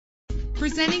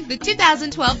Presenting the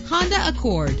 2012 Honda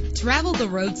Accord. Travel the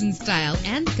roads in style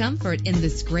and comfort in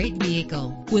this great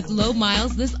vehicle. With low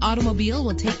miles, this automobile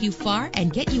will take you far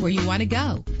and get you where you want to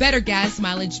go. Better gas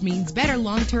mileage means better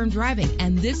long-term driving,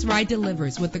 and this ride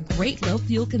delivers with a great low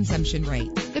fuel consumption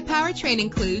rate. The powertrain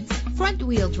includes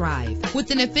front-wheel drive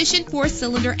with an efficient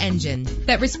 4-cylinder engine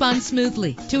that responds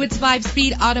smoothly to its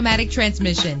 5-speed automatic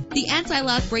transmission. The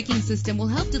anti-lock braking system will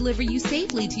help deliver you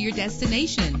safely to your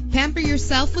destination. Pamper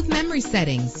yourself with memory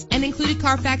settings. An included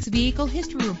Carfax Vehicle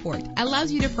History Report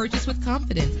allows you to purchase with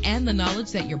confidence and the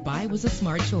knowledge that your buy was a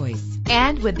smart choice.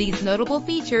 And with these notable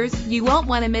features, you won't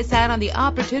want to miss out on the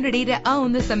opportunity to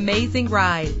own this amazing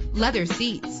ride. Leather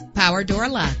seats, power door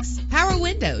locks, power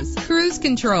windows, cruise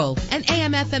control, an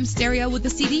AM/FM stereo with a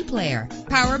CD player,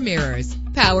 power mirrors,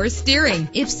 power steering.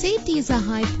 If safety is a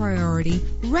high priority,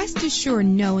 rest assured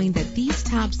knowing that these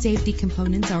top safety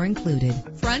components are included.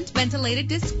 Front ventilated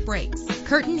disc brakes,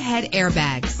 curtain head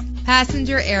airbags,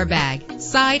 passenger airbag,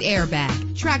 side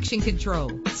airbag, traction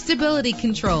control, stability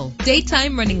control,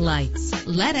 daytime running lights.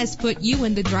 Let us put you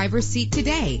in the driver's seat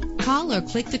today. Call or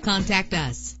click to contact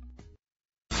us.